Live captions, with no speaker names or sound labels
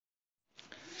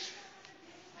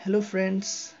Hello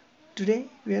friends, today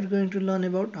we are going to learn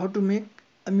about how to make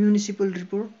a municipal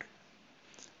report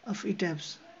of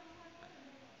ETABS.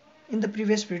 In the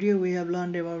previous video we have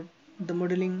learned about the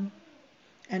modeling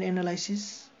and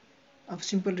analysis of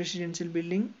simple residential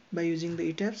building by using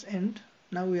the ETABS, and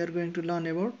now we are going to learn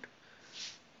about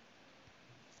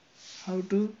how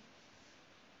to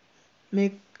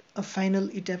make a final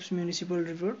ETABS municipal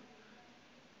report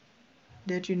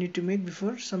that you need to make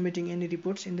before submitting any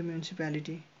reports in the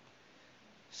municipality.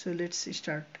 So let's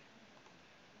start.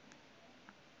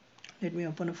 Let me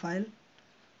open a file.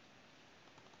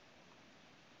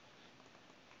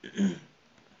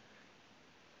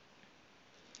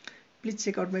 Please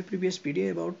check out my previous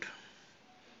video about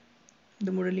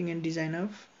the modeling and design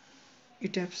of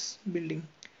ETABS building.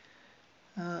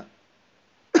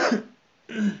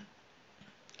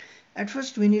 At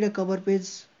first we need a cover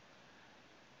page.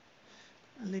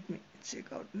 Let me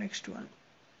check out next one.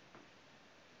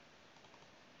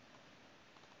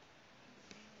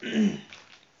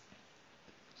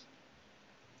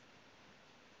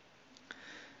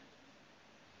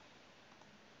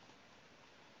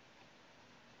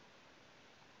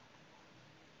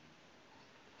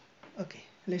 Okay,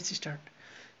 let's start.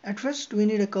 At first we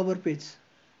need a cover page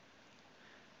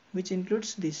which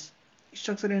includes this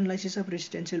structural analysis of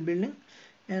residential building,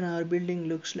 and our building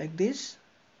looks like this,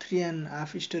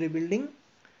 3.5 story building.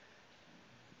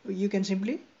 You can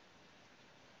simply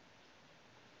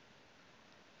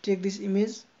take this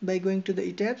image by going to the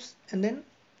ETABS and then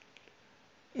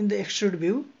in the extrude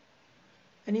view,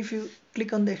 and if you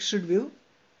click on the extrude view,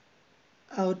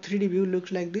 our 3D view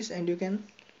looks like this, and you can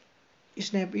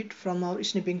snap it from our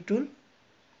snipping tool,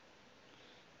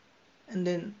 and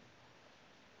then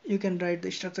you can write the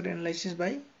structural analysis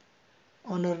by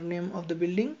owner name of the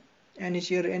building,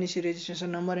 NEC or NEC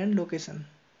registration number and location,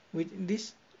 which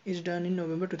this is done in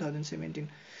November 2017.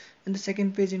 And the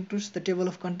second page includes the table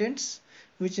of contents,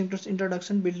 which includes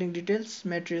introduction, building details,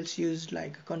 materials used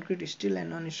like concrete, steel and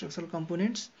non-structural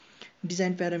components,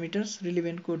 design parameters,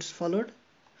 relevant codes followed,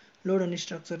 load on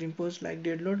structure imposed like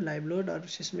dead load, live load or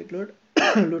seismic load,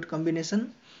 load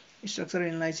combination, structural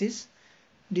analysis,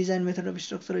 design method of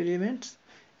structural elements,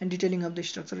 and detailing of the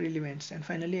structural elements, and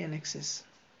finally annexes.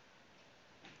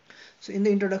 So in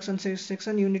the introduction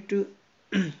section you need to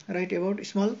write about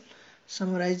small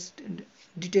summarized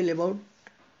detail about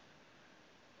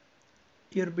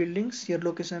your buildings, your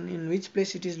location, in which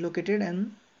place it is located,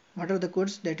 and what are the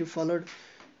codes that you followed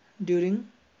during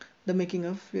the making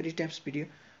of your ETABS video.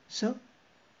 So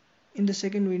in the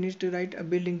second we need to write a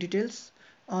building details,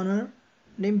 owner,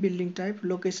 name, building type,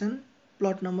 location,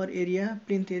 plot number, area,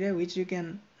 plinth area, which you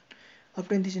can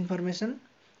obtain this information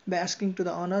by asking to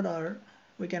the owner, or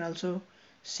we can also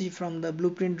see from the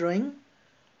blueprint drawing,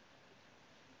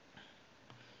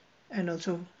 and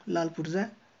also lal purja,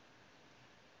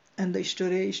 and the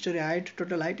story height,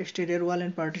 total height, exterior wall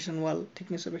and partition wall,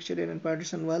 thickness of exterior and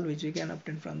partition wall, which we can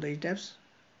obtain from the ETABS.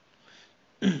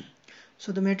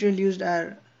 So the material used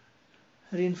are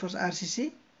reinforced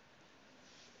RCC,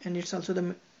 and it's also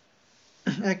the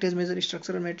act as major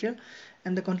structural material,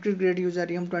 and the concrete grade used are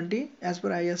M20 as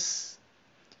per IS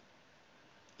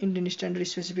Indian standard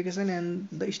specification, and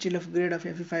the steel of grade of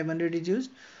Fe500 is used.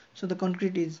 So the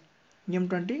concrete is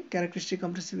M20, characteristic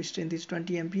compressive strength is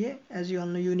 20 MPa. As you all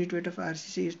know, unit weight of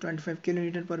RCC is 25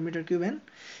 kN per meter cube, and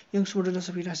Young's modulus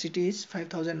of elasticity is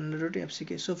 5000 under root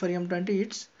FCK. So for M20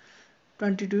 it's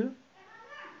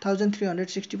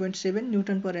 22,360.7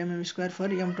 Newton per mm square for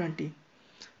M20.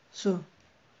 So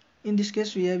in this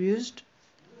case we have used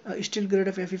steel grade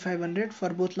of Fe500 for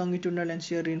both longitudinal and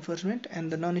shear reinforcement,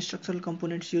 and the non-structural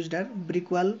components used are brick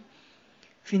wall,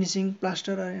 finishing,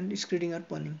 plaster and screeding or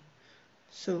pawning.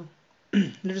 So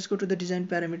let us go to the design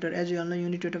parameter. As you all know,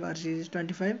 unit weight of RCC is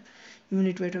 25,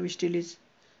 unit weight of steel is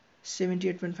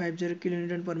 78.50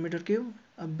 kN per meter cube,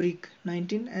 a brick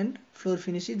 19, and floor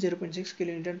finish is 0.6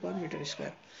 kN per meter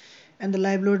square. And the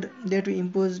live load that we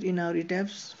imposed in our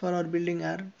ETABS for our building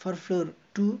are for floor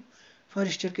 2, for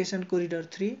staircase and corridor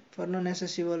 3, for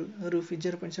non-accessible roof is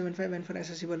 0.75, and for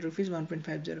accessible roof is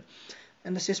 1.50.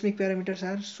 And the seismic parameters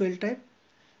are soil type.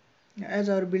 As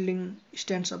our building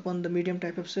stands upon the medium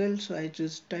type of soil, so I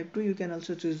choose type 2. You can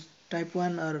also choose type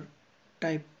 1 or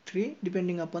type 3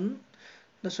 depending upon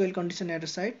the soil condition at a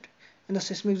site. And the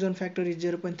seismic zone factor is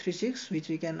 0.36, which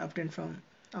we can obtain from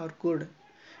our code,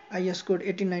 IS code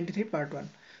 1893 part 1.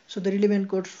 So the relevant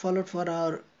codes followed for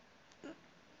our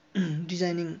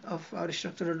designing of our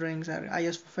structural drawings are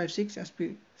IS 456,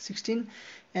 SP 16,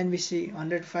 NBC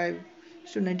 105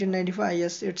 So 1995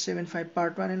 IS 875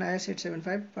 Part 1 and IS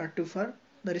 875 Part 2 for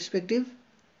the respective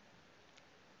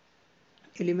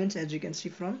elements, as you can see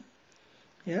from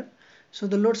here. So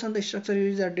the loads on the structure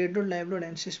are dead load, live load,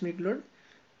 and seismic load.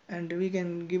 And we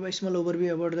can give a small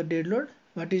overview about the dead load,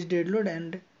 what is dead load,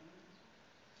 and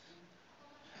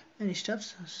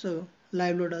stuffs. So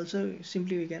live load also,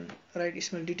 simply we can write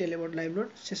small detail about live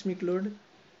load, seismic load,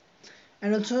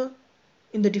 and also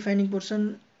in the defining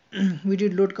portion we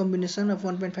did load combination of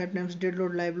 1.5 times dead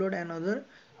load, live load, and other,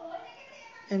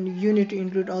 and you need to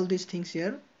include all these things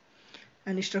here.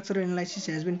 And structural analysis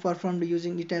has been performed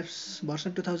using ETABS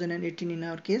version 2018 in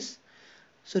our case.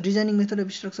 So designing method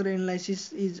of structural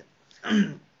analysis is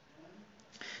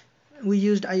we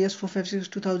used IS 456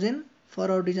 2000 for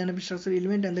our design of structural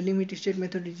element, and the limit state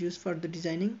method is used for the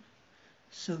designing.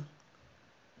 So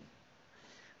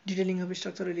detailing of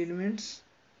structural elements,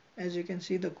 as you can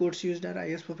see, the codes used are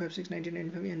IS 456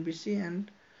 1995 NBC and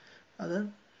other.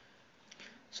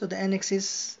 So the annex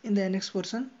is in the annex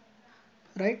portion,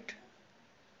 right?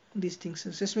 These things: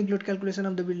 seismic load calculation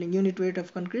of the building, unit weight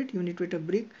of concrete, unit weight of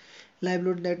brick, live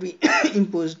load that we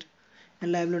imposed,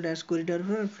 and live load as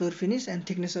corridor floor finish, and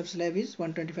thickness of slab is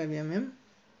 125 mm.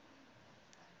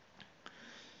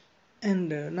 And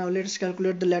now let's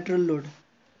calculate the lateral load.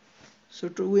 So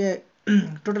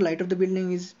total height of the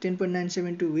building is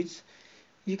 10.972, which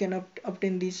you can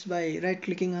obtain this by right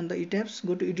clicking on the ETABS,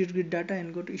 go to edit grid data,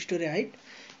 and go to story height,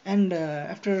 and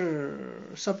after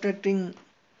subtracting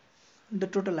the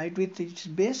total height with its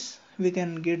base, we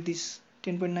can get this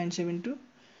 10.972.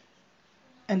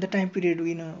 and the time period,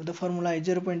 we know the formula is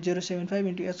 0.075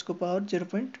 into h power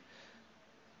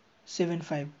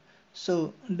 0.75.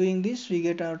 so doing this, we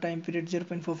get our time period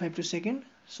 0.452 second.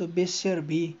 So base shear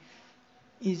B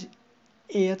is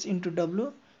AH into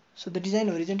W. So the design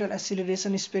horizontal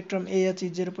acceleration spectrum AH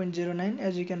is 0.09,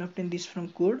 as you can obtain this from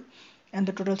code, and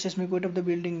the total seismic weight of the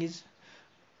building is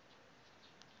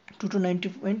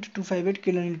 290.258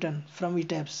 kilonewton from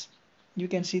ETABS. You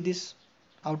can see this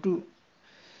how to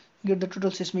get the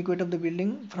total seismic weight of the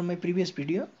building from my previous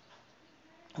video,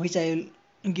 which I will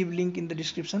give link in the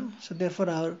description. So therefore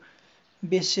our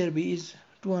base shear B is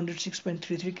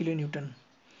 206.33 kilonewton.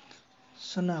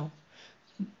 So now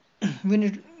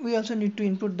we also need to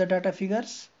input the data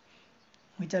figures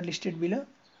which are listed below.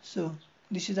 So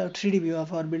this is our 3D view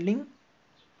of our building,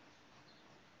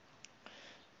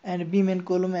 and beam and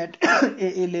column at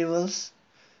AA levels.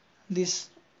 This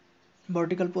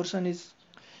vertical portion is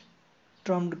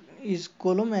termed is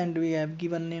column, and we have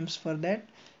given names for that,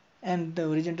 and the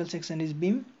horizontal section is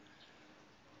beam.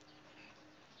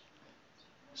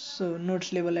 So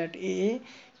nodes level at AA,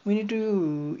 we need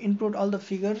to input all the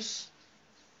figures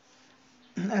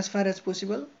as far as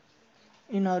possible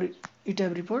in our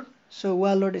ETAB report. So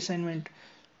wall load assignment,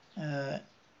 the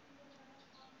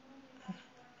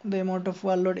amount of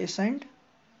wall load assigned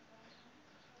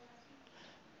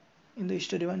in the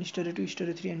story 1, story 2,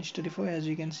 story 3, and story 4, as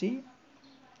you can see.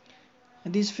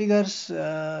 These figures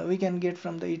we can get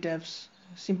from the ETABS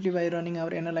simply by running our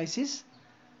analysis,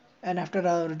 and after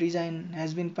our design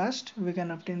has been passed, we can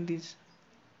obtain these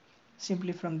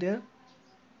simply from there.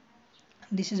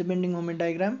 This is a bending moment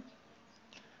diagram,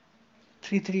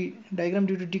 3-3 diagram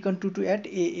due to decon 2 at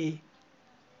AA.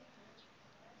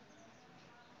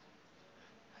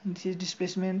 This is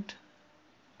displacement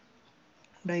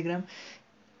diagram,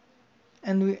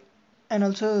 and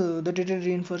also the detailed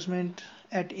reinforcement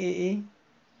at AA,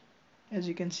 as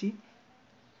you can see.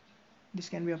 This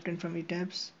can be obtained from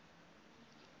ETABS.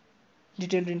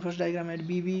 Detailed reinforced diagram at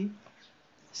BB,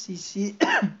 CC,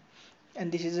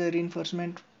 and this is a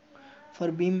reinforcement for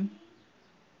beam.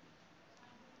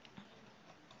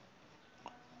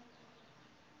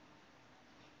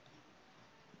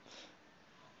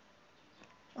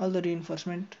 All the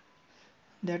reinforcement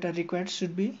that are required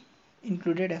should be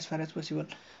included as far as possible.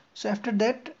 So after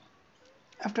that,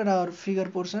 after our figure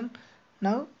portion,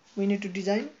 now we need to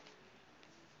design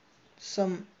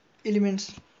some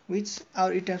elements which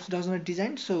our ETABS does not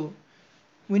design. So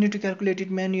we need to calculate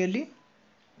it manually.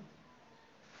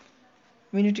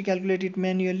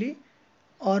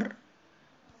 Or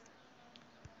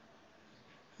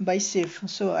by safe.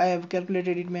 So I have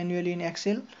calculated it manually in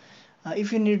Excel.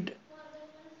 If you need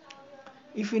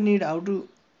how to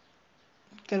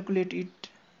calculate it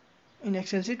in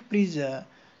Excel sheet, please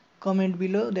comment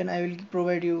below, then I will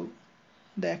provide you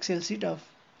the Excel sheet of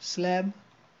slab.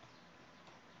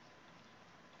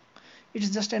 It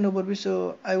is just an overview,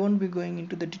 so I won't be going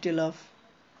into the detail of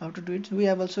how to do it. We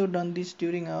have also done this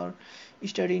during our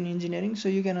study in engineering, so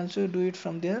you can also do it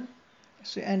from there.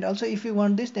 So, and also if you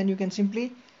want this, then you can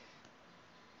simply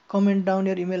comment down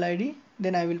your email ID,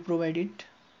 then I will provide it.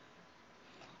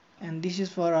 And this is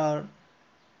for our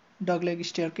dogleg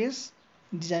staircase.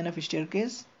 design of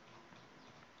staircase,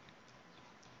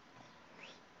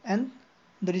 and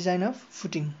the design of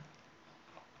footing.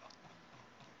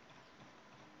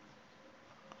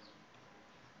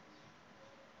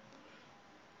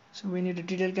 So we need a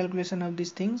detailed calculation of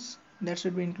these things that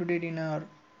should be included in our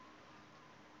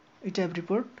ETABS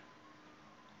report.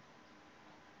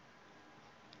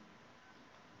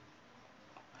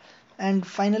 And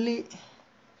finally,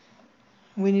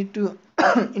 we need to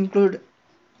include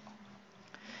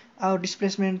our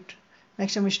displacement,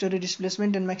 maximum story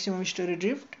displacement and maximum story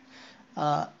drift.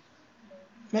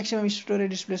 Maximum story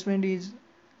displacement is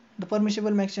the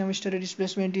permissible maximum story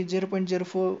displacement is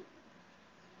 0.04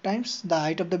 times the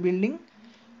height of the building,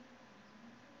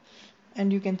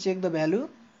 and you can check the value.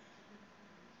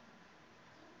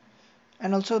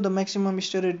 And also the maximum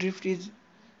story drift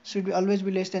should be always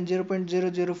be less than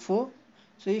 0.004.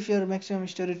 So if your maximum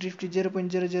story drift is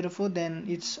 0.004, then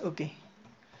it's okay.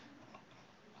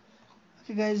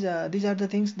 Okay guys, these are the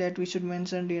things that we should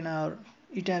mention in our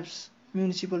ETABS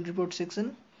municipal report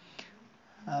section.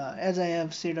 As I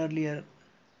have said earlier,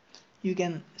 you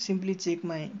can simply check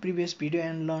my previous video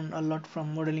and learn a lot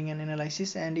from modeling and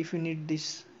analysis. And if you need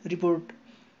this report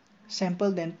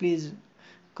sample, then please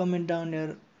comment down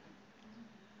your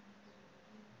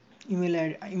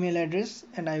email address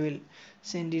and I will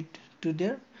send it to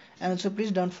there. And also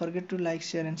please don't forget to like,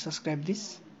 share and subscribe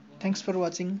this. Thanks for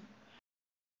watching.